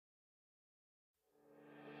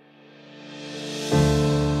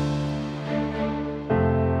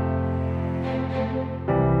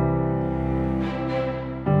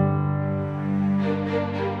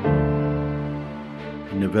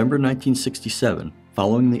November 1967,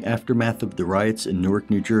 following the aftermath of the riots in Newark,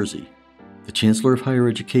 New Jersey, the Chancellor of Higher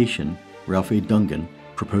Education, Ralph A. Dungan,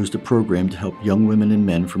 proposed a program to help young women and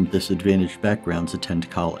men from disadvantaged backgrounds attend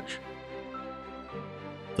college.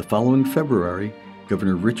 The following February,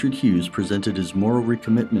 Governor Richard Hughes presented his moral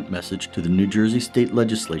recommitment message to the New Jersey State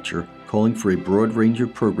Legislature, calling for a broad range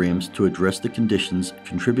of programs to address the conditions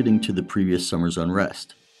contributing to the previous summer's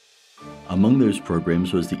unrest. Among those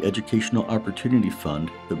programs was the Educational Opportunity Fund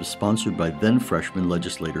that was sponsored by then-freshman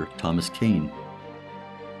legislator Thomas Kean.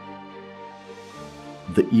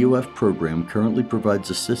 The EOF program currently provides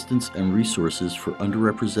assistance and resources for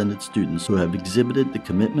underrepresented students who have exhibited the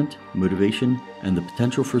commitment, motivation, and the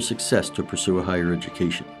potential for success to pursue a higher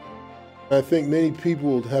education. I think many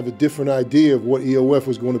people have a different idea of what EOF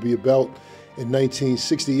was going to be about in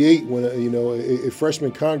 1968 when a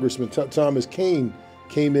freshman congressman, Thomas Kean,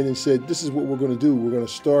 came in and said, this is what we're going to do. We're going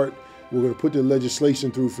to put the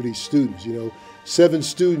legislation through for these students. 7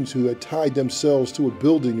 students who had tied themselves to a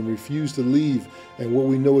building and refused to leave, and what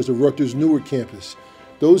we know as the Rutgers Newark campus.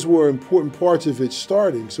 Those were important parts of it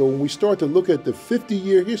starting. So when we start to look at the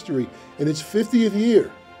 50-year history and its 50th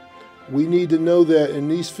year, we need to know that in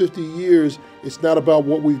these 50 years, it's not about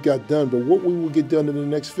what we've got done, but what we will get done in the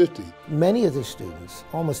next 50. Many of the students,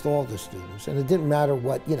 almost all the students, and it didn't matter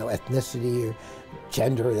what, ethnicity or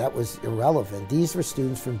gender, that was irrelevant. These were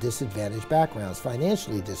students from disadvantaged backgrounds,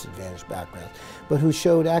 financially disadvantaged backgrounds, but who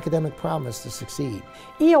showed academic promise to succeed.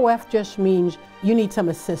 EOF just means you need some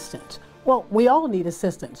assistance. Well, we all need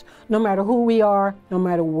assistance, no matter who we are, no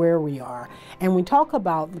matter where we are. And we talk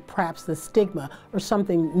about perhaps the stigma or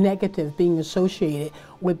something negative being associated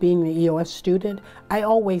with being an EOF student. I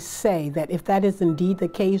always say that if that is indeed the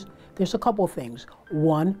case, there's a couple things.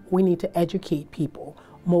 One, we need to educate people,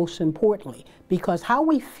 most importantly, because how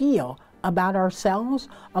we feel about ourselves,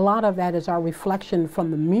 a lot of that is our reflection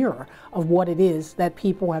from the mirror of what it is that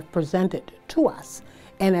people have presented to us.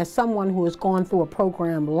 And as someone who has gone through a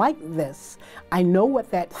program like this, I know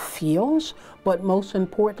what that feels, but most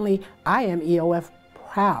importantly, I am EOF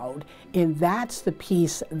proud, and that's the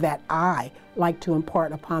piece that I like to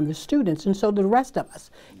impart upon the students, and so the rest of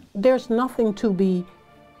us. There's nothing to be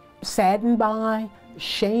saddened by,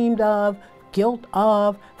 ashamed of, guilt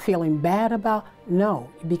of, feeling bad about.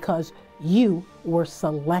 No, because you were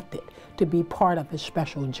selected to be part of a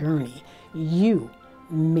special journey. You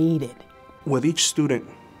made it. With each student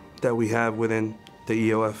that we have within the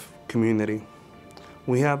EOF community,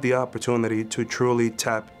 we have the opportunity to truly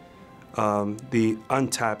tap the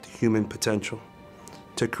untapped human potential,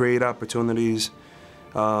 to create opportunities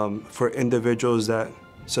for individuals that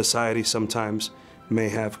society sometimes may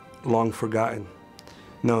have long forgotten.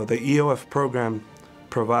 No, the EOF program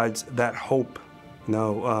provides that hope,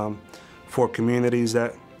 for communities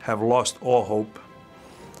that have lost all hope.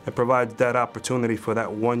 It provides that opportunity for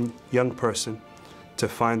that one young person to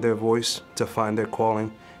find their voice, to find their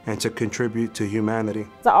calling, and to contribute to humanity.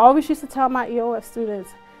 I always used to tell my EOF students,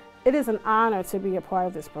 it is an honor to be a part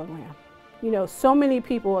of this program. So many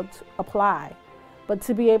people apply, but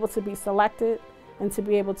to be able to be selected and to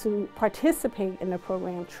be able to participate in the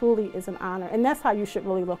program truly is an honor. And that's how you should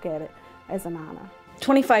really look at it, as an honor.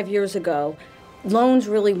 25 years ago, loans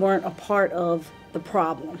really weren't a part of the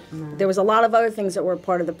problem. There was a lot of other things that were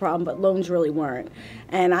part of the problem, but loans really weren't.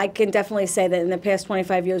 And I can definitely say that in the past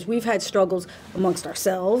 25 years, we've had struggles amongst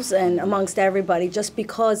ourselves and amongst everybody just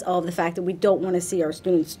because of the fact that we don't want to see our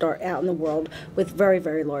students start out in the world with very,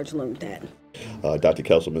 very large loan debt. Dr.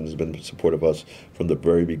 Kesselman has been supportive of us from the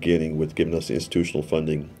very beginning with giving us the institutional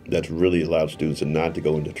funding that's really allowed students not to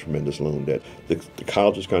go into tremendous loan debt. The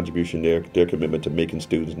college's contribution, their commitment to making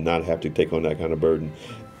students not have to take on that kind of burden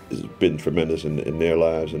has been tremendous in their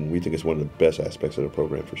lives, and we think it's one of the best aspects of the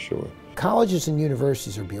program for sure. Colleges and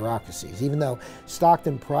universities are bureaucracies, even though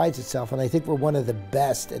Stockton prides itself, and I think we're one of the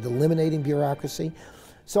best at eliminating bureaucracy.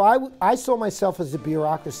 So I saw myself as a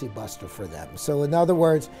bureaucracy buster for them. So in other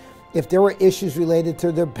words, if there were issues related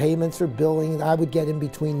to their payments or billing, I would get in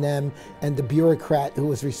between them and the bureaucrat who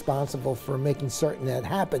was responsible for making certain that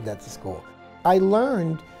happened at the school. I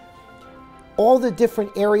learned all the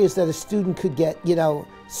different areas that a student could get,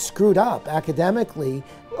 screwed up academically,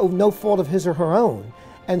 no fault of his or her own.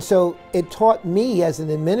 And so it taught me as an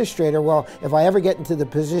administrator, well, if I ever get into the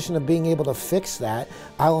position of being able to fix that,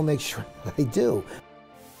 I will make sure that I do.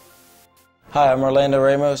 Hi, I'm Orlando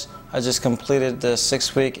Ramos. I just completed the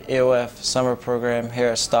 6-week EOF summer program here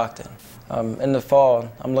at Stockton. In the fall,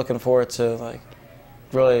 I'm looking forward to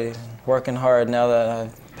really working hard now that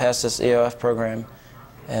I've passed this EOF program,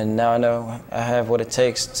 and now I know I have what it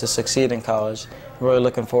takes to succeed in college. I'm really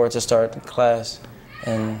looking forward to starting class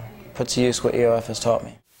and put to use what EOF has taught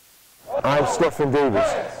me. I'm Stockton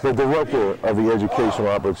Davis, the director of the Educational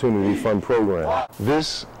Opportunity Fund program.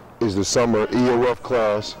 This is the summer EOF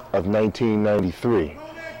class of 1993,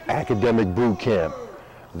 Academic Boot Camp.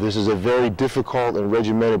 This is a very difficult and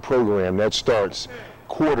regimented program that starts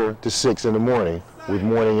 5:45 in the morning with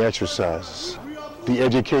morning exercises. The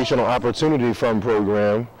Educational Opportunity Fund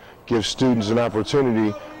program gives students an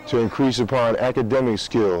opportunity to increase upon academic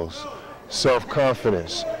skills,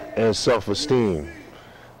 self-confidence, and self-esteem.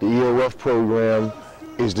 The EOF program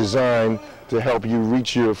is designed to help you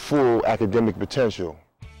reach your full academic potential.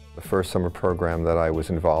 The first summer program that I was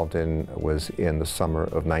involved in was in the summer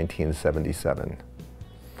of 1977.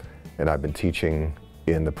 And I've been teaching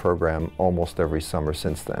in the program almost every summer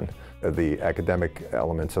since then. The academic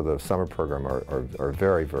elements of the summer program are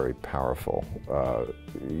very, very powerful.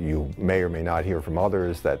 You may or may not hear from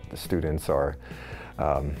others that the students are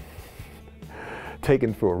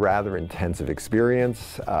taken through a rather intensive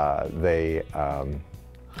experience. They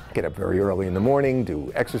get up very early in the morning,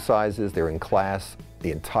 do exercises, they're in class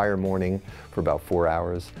the entire morning for about 4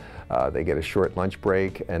 hours. They get a short lunch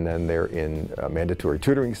break, and then they're in mandatory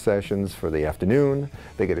tutoring sessions for the afternoon.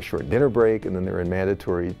 They get a short dinner break, and then they're in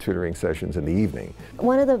mandatory tutoring sessions in the evening.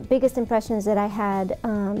 One of the biggest impressions that I had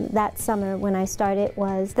that summer when I started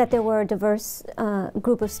was that there were a diverse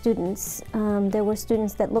group of students. There were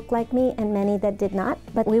students that looked like me and many that did not,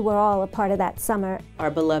 but we were all a part of that summer. Our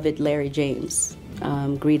beloved Larry James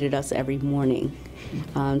greeted us every morning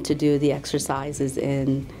to do the exercises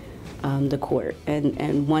in the court,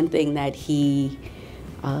 and one thing that he,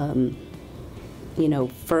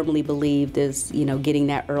 firmly believed is, getting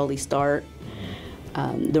that early start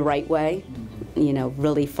the right way,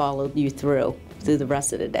 really followed you through the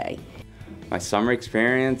rest of the day. My summer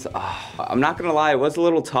experience, I'm not gonna lie, it was a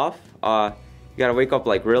little tough. You gotta wake up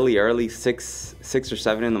like really early, 6 or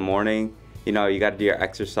 7 in the morning. You gotta do your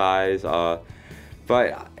exercise.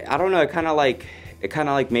 But I don't know, it kind of like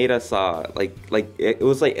made us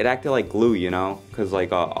it acted like glue, because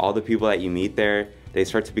all the people that you meet there, they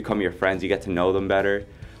start to become your friends. You get to know them better.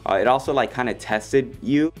 It also kind of tested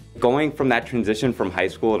you. Going from that transition from high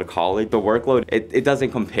school to college, the workload, it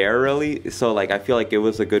doesn't compare really. So I feel like it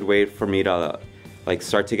was a good way for me to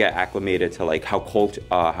start to get acclimated to how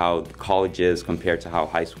college is compared to how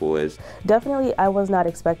high school is. Definitely, I was not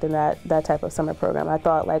expecting that type of summer program. I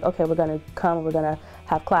thought okay, we're gonna come, we're gonna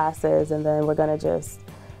have classes, and then we're gonna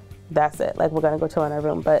that's it. We're gonna go chill in our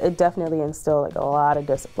room. But it definitely instilled a lot of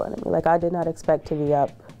discipline in me. I did not expect to be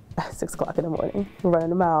up at 6 o'clock in the morning,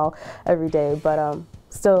 running a mile every day. But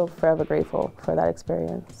still forever grateful for that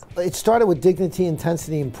experience. It started with dignity,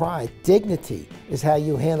 intensity, and pride. Dignity is how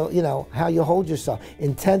you handle, how you hold yourself.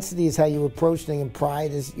 Intensity is how you approach things, and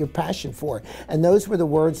pride is your passion for it. And those were the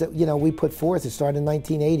words that, we put forth. It started in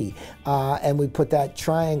 1980. And we put that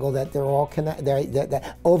triangle that they're all connected,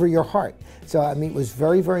 that over your heart. So, it was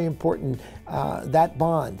very, very important, that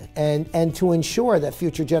bond. And to ensure that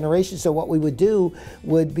future generations, so what we would do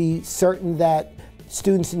would be certain that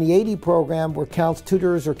students in the 80 program were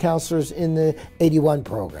tutors or counselors in the 81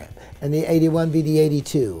 program, and the 81 be the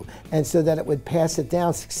 82, and so that it would pass it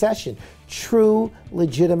down, succession, true,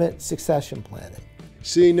 legitimate succession planning.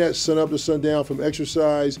 Seeing that sun up to sundown from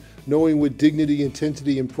exercise, knowing what dignity,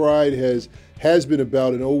 intensity, and pride has been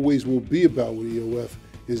about and always will be about with EOF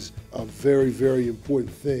is a very, very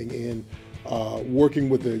important thing. And working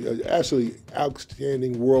with the absolutely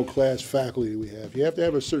outstanding world-class faculty we have. You have to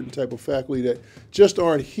have a certain type of faculty that just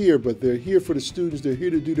aren't here, but they're here for the students, they're here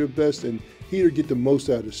to do their best, and here to get the most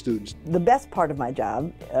out of the students. The best part of my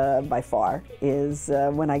job, by far, is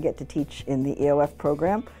when I get to teach in the EOF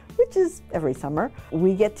program, which is every summer.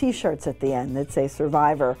 We get t-shirts at the end that say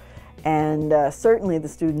Survivor, and certainly the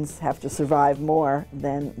students have to survive more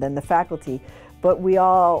than the faculty, but we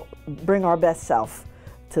all bring our best self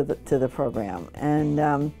to the program,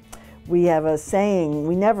 and we have a saying.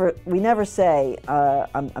 We never say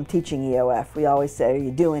I'm teaching EOF. We always say, are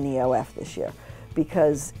you doing EOF this year?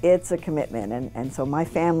 Because it's a commitment, and so my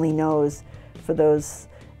family knows for those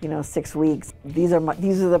 6 weeks these are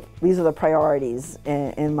the priorities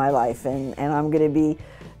in my life, and I'm going to be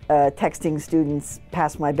texting students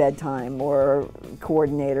past my bedtime, or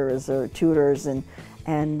coordinators or tutors, and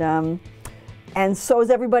so is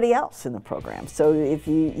everybody else in the program. So if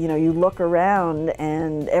you look around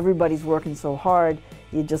and everybody's working so hard,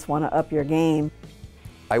 you just want to up your game.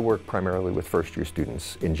 I work primarily with first-year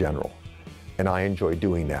students in general, and I enjoy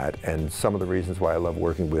doing that. And some of the reasons why I love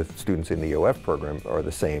working with students in the EOF program are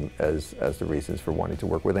the same as the reasons for wanting to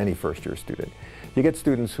work with any first-year student. You get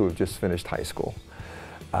students who have just finished high school,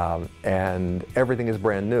 and everything is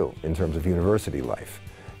brand new in terms of university life.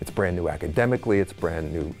 It's brand new academically, it's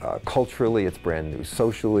brand new culturally, it's brand new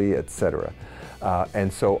socially, etc.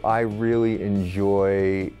 And so I really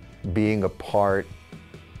enjoy being a part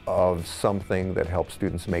of something that helps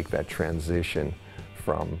students make that transition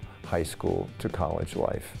from high school to college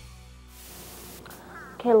life.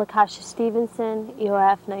 Kayla Kasha Stevenson,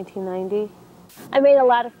 EOF 1990. I made a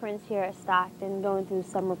lot of friends here at Stockton going through the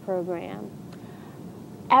summer program.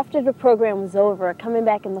 After the program was over, coming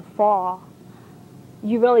back in the fall,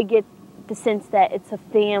 you really get the sense that it's a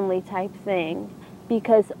family type thing,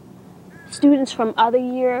 because students from other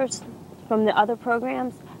years, from the other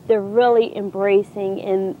programs, they're really embracing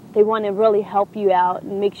and they want to really help you out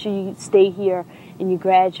and make sure you stay here and you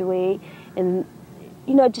graduate and,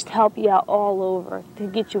 you know, just help you out all over to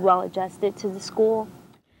get you well adjusted to the school.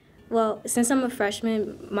 Well, since I'm a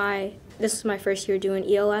freshman, this was my first year doing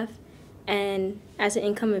EOF, and as an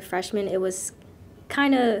incoming freshman, it was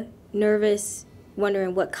kind of nervous,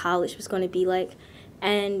 wondering what college was going to be like.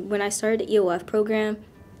 And when I started the EOF program,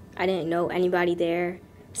 I didn't know anybody there,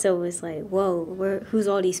 so it was like, whoa, who's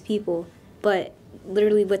all these people? But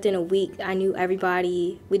literally within a week, I knew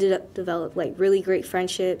everybody. We developed like really great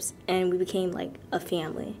friendships, and we became like a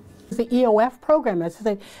family. The EOF program, that's the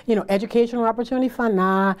thing, you know, Educational Opportunity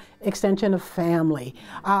Fund, extension of family.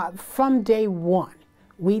 From day one,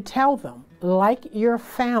 we tell them, like your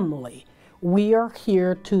family, we are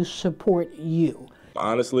here to support you.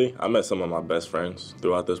 Honestly, I met some of my best friends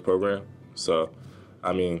throughout this program. So,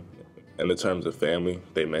 I mean, in the terms of family,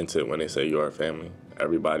 they meant it when they say you're a family.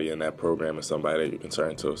 Everybody in that program is somebody that you can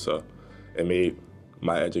turn to. So it made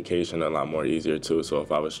my education a lot more easier too. So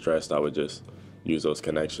if I was stressed, I would just use those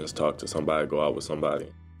connections, talk to somebody, go out with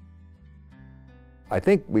somebody. I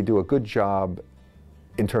think we do a good job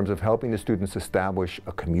in terms of helping the students establish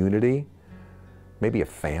a community. Maybe a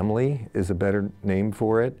family is a better name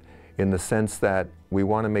for it, in the sense that we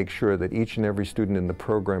want to make sure that each and every student in the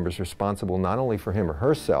program is responsible not only for him or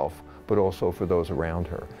herself, but also for those around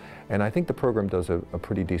her. And I think the program does a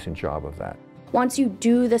pretty decent job of that. Once you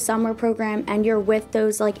do the summer program and you're with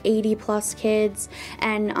those like 80+ kids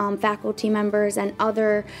and faculty members and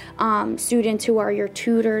other students who are your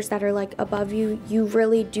tutors that are like above you, you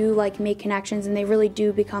really do like make connections, and they really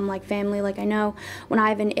do become like family. Like I know when I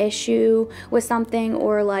have an issue with something,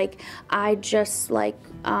 or like I just like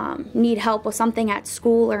need help with something at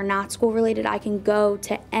school or not school related, I can go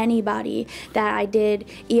to anybody that I did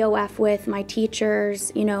EOF with, my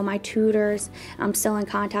teachers, you know, my tutors. I'm still in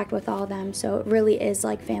contact with all of them, so it really is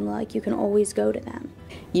like family. Like you can always go to them.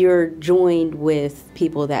 You're joined with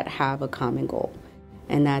people that have a common goal,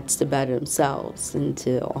 and that's to better themselves and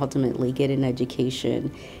to ultimately get an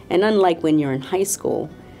education. And unlike when you're in high school,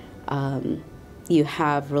 you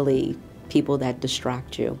have really people that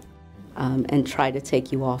distract you and try to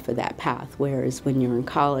take you off of that path. Whereas when you're in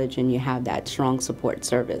college and you have that strong support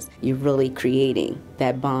service, you're really creating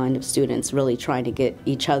that bond of students really trying to get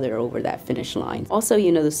each other over that finish line. Also,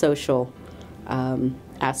 you know, the social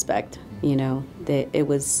aspect, you know, that it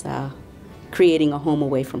was creating a home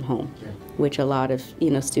away from home, which a lot of, you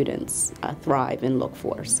know, students thrive and look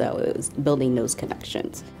for. So it was building those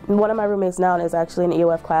connections. One of my roommates now is actually in the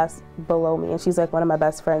EOF class below me, and she's like one of my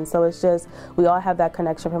best friends. So it's just, we all have that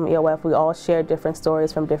connection from EOF. We all share different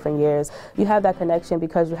stories from different years. You have that connection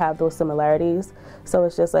because you have those similarities. So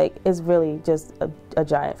it's just like, it's really just a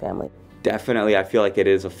giant family. Definitely, I feel like it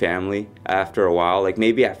is a family after a while. Like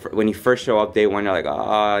maybe when you first show up day one, you're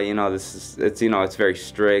like, you know, it's, you know, it's very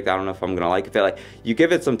strict. I don't know if I'm gonna like it. But like, you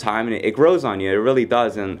give it some time and it grows on you. It really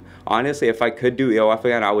does. And honestly, if I could do EOF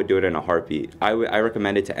again, I would do it in a heartbeat. I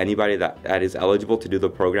recommend it to anybody that is eligible to do the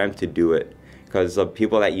program to do it, because the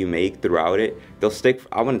people that you make throughout it, they'll stick.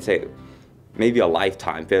 I wouldn't say maybe a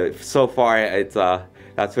lifetime. But so far, it's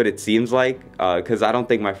that's what it seems like, because I don't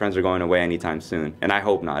think my friends are going away anytime soon, and I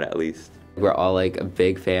hope not, at least. We're all like a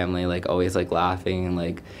big family, like always like laughing and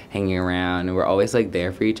like hanging around, and we're always like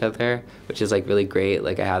there for each other, which is like really great.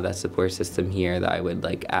 Like I have that support system here that I would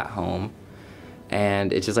like at home,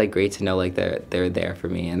 and it's just like great to know like they're there for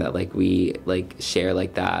me, and that like we like share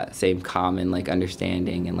like that same common like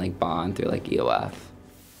understanding and like bond through like EOF.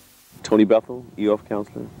 Tony Bethel, EOF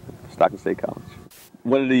counselor, Stockton State College.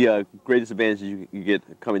 One of the greatest advantages you get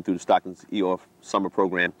coming through the Stockton's EOF summer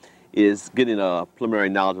program is getting a preliminary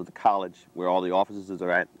knowledge of the college, where all the offices are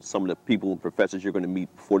at, some of the people and professors you're going to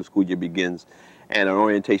meet before the school year begins, and an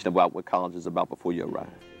orientation about what college is about before you arrive.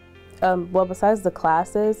 Well, besides the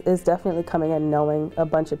classes, it's definitely coming in knowing a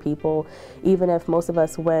bunch of people, even if most of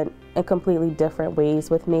us went in completely different ways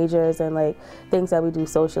with majors and like things that we do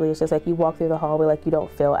socially. It's just like you walk through the hallway, like you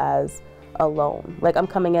don't feel as alone. Like, I'm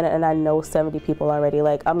coming in and I know 70 people already.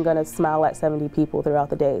 Like, I'm gonna smile at 70 people throughout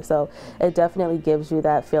the day. So it definitely gives you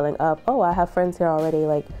that feeling of, oh, I have friends here already.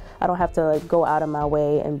 Like, I don't have to like go out of my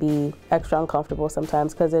way and be extra uncomfortable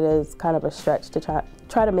sometimes, because it is kind of a stretch to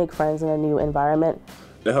try to make friends in a new environment.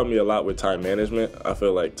 It helped me a lot with time management. I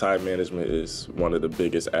feel like time management is one of the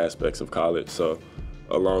biggest aspects of college. So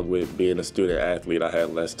along with being a student athlete, I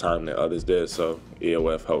had less time than others did. So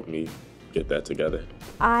EOF helped me get that together.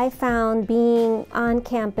 I found being on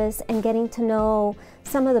campus and getting to know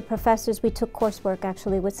some of the professors, we took coursework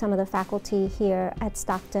actually with some of the faculty here at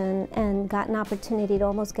Stockton and got an opportunity to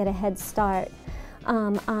almost get a head start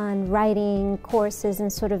on writing courses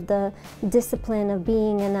and sort of the discipline of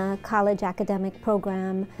being in a college academic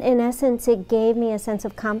program. In essence, it gave me a sense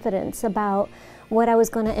of confidence about what I was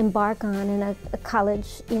going to embark on in a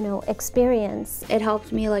college, experience. It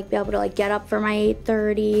helped me like be able to like get up for my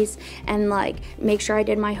 8:30s and like make sure I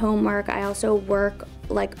did my homework. I also work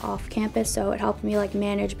like off campus, so it helped me like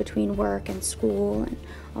manage between work and school and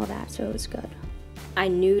all that, so it was good. I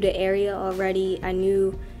knew the area already. I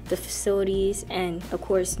knew the facilities and of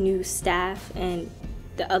course new staff and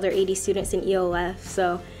the other 80 students in EOF.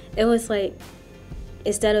 So it was like,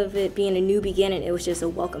 instead of it being a new beginning, it was just a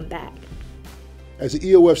welcome back. As an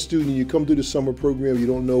EOF student, you come through the summer program, you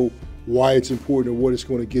don't know why it's important or what it's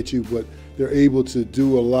going to get you, but they're able to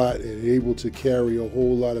do a lot and able to carry a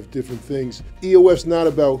whole lot of different things. EOF's not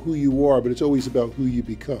about who you are, but it's always about who you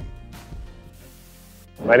become.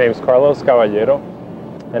 My name is Carlos Caballero,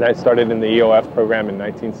 and I started in the EOF program in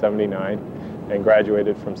 1979 and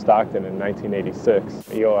graduated from Stockton in 1986.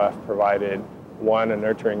 EOF provided, one, a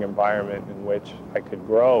nurturing environment in which I could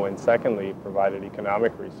grow, and secondly, provided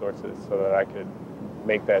economic resources so that I could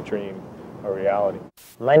make that dream a reality.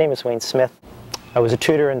 My name is Wayne Smith. I was a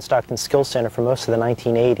tutor in Stockton Skills Center for most of the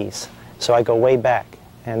 1980s, so I go way back,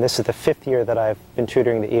 and this is the 5th year that I've been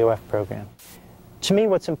tutoring the EOF program. To me,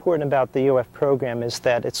 what's important about the EOF program is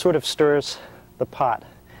that it sort of stirs the pot.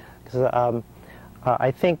 Because I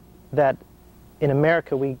think that in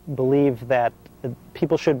America we believe that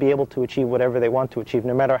people should be able to achieve whatever they want to achieve,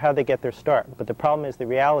 no matter how they get their start. But the problem is the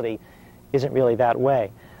reality isn't really that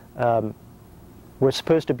way. We're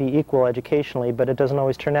supposed to be equal educationally, but it doesn't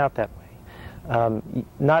always turn out that way.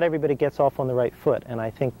 Not everybody gets off on the right foot, and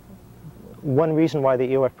I think one reason why the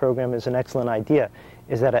EOF program is an excellent idea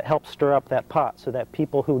is that it helps stir up that pot so that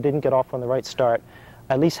people who didn't get off on the right start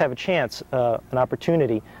at least have a chance, an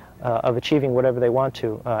opportunity of achieving whatever they want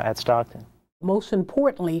to at Stockton. Most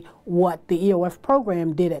importantly, what the EOF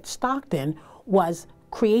program did at Stockton was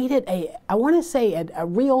created a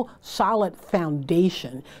real solid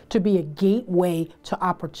foundation to be a gateway to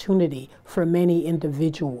opportunity for many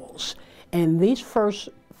individuals. And these first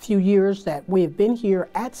few years that we have been here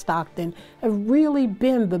at Stockton have really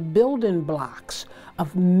been the building blocks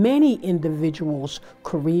of many individuals'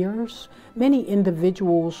 careers, many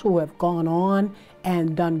individuals who have gone on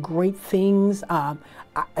and done great things.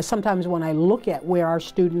 Sometimes when I look at where our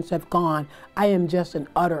students have gone, I am just in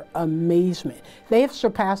utter amazement. They have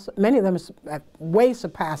surpassed, many of them have way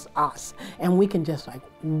surpassed us, and we can just like,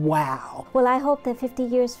 wow. Well, I hope that 50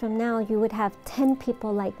 years from now you would have 10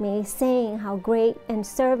 people like me saying how great and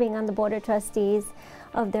serving on the Board of Trustees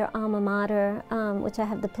of their alma mater, which I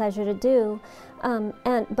have the pleasure to do.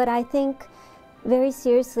 But I think, very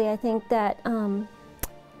seriously, I think that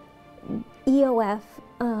EOF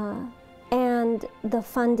and the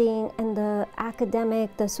funding and the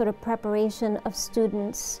academic, the sort of preparation of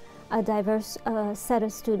students, a diverse set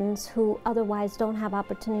of students who otherwise don't have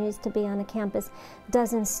opportunities to be on a campus,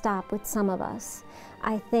 doesn't stop with some of us.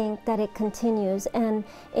 I think that it continues, and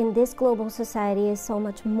in this global society is so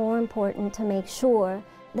much more important to make sure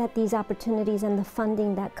that these opportunities and the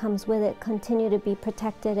funding that comes with it continue to be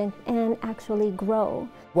protected and actually grow.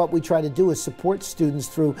 What we try to do is support students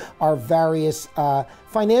through our various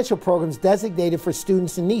financial programs designated for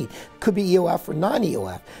students in need. Could be EOF or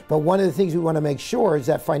non-EOF, but one of the things we want to make sure is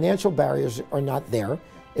that financial barriers are not there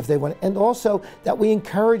if they want, and also that we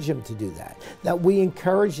encourage them to do that we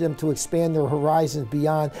encourage them to expand their horizons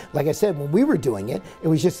beyond, like I said, when we were doing it, it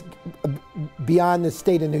was just beyond the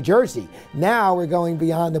state of New Jersey. Now we're going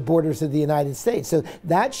beyond the borders of the United States. So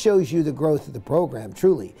that shows you the growth of the program,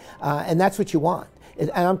 truly, and that's what you want. And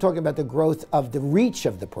I'm talking about the growth of the reach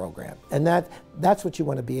of the program, and that's what you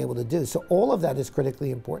want to be able to do. So all of that is critically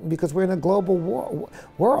important because we're in a global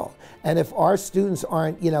world, and if our students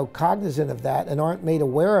aren't, cognizant of that and aren't made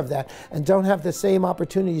aware of that and don't have the same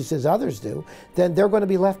opportunities as others do, then they're going to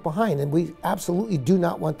be left behind, and we absolutely do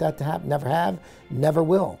not want that to happen. Never have, never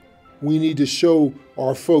will. we need to show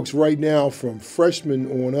our folks right now from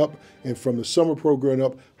freshmen on up and from the summer program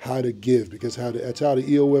up how to give, because that's how the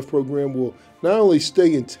EOF program will not only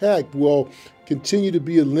stay intact, will continue to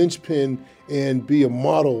be a linchpin and be a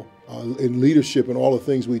model in leadership and all the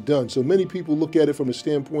things we've done. So many people look at it from a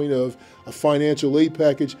standpoint of a financial aid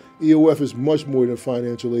package. EOF is much more than a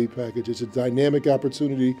financial aid package. It's a dynamic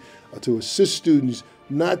opportunity to assist students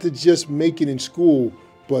not to just make it in school,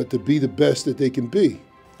 but to be the best that they can be.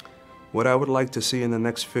 What I would like to see in the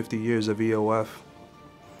next 50 years of EOF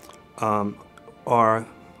are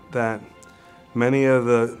that many of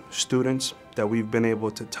the students that we've been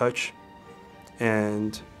able to touch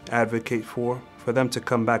and advocate for them to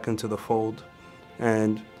come back into the fold,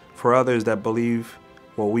 and for others that believe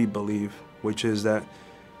what we believe, which is that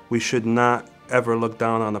we should not ever look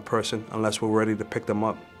down on a person unless we're ready to pick them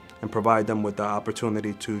up and provide them with the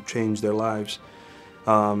opportunity to change their lives.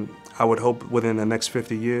 I would hope within the next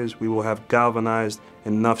 50 years we will have galvanized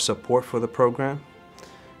enough support for the program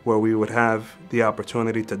where we would have the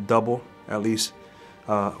opportunity to double at least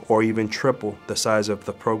or even triple the size of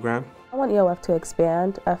the program. I want EOF to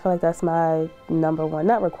expand. I feel like that's my number one,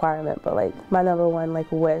 not requirement, but like my number one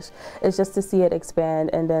wish is just to see it expand,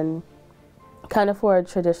 and then kind of for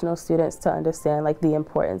traditional students to understand the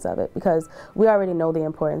importance of it, because we already know the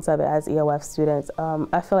importance of it as EOF students.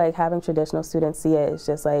 I feel like having traditional students see it is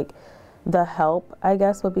just the help, I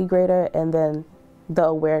guess, would be greater, and then the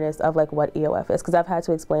awareness of what EOF is, because I've had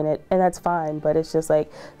to explain it, and that's fine, but it's just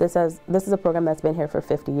this is a program that's been here for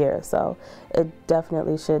 50 years, so it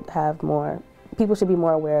definitely should have more, people should be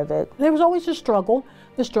more aware of it. There was always a struggle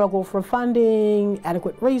for funding,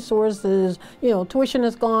 adequate resources, tuition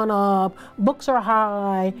has gone up, books are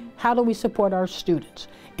high, how do we support our students?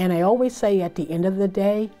 And I always say at the end of the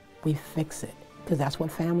day, we fix it, because that's what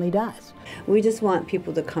family does. We just want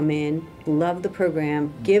people to come in, love the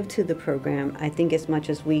program, give to the program, I think as much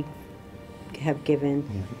as we have given.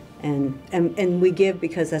 And we give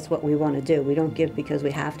because that's what we want to do. We don't give because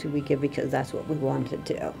we have to, we give because that's what we want to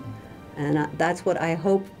do. And that's what I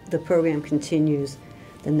hope the program continues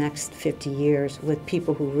the next 50 years, with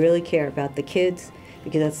people who really care about the kids,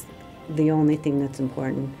 because that's the only thing that's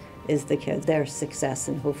important, is the kids, their success,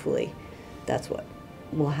 and hopefully that's what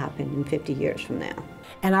will happen in 50 years from now.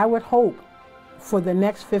 And I would hope for the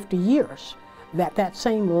next 50 years that that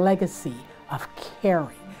same legacy of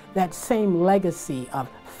caring, that same legacy of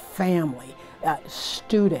family,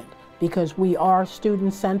 student, because we are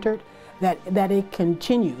student-centered, that it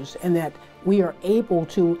continues, and that we are able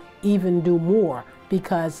to even do more,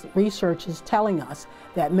 because research is telling us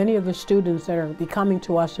that many of the students that are be coming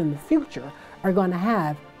to us in the future are going to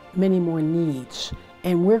have many more needs,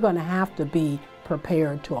 and we're going to have to be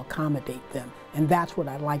prepared to accommodate them, and that's what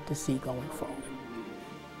I'd like to see going forward.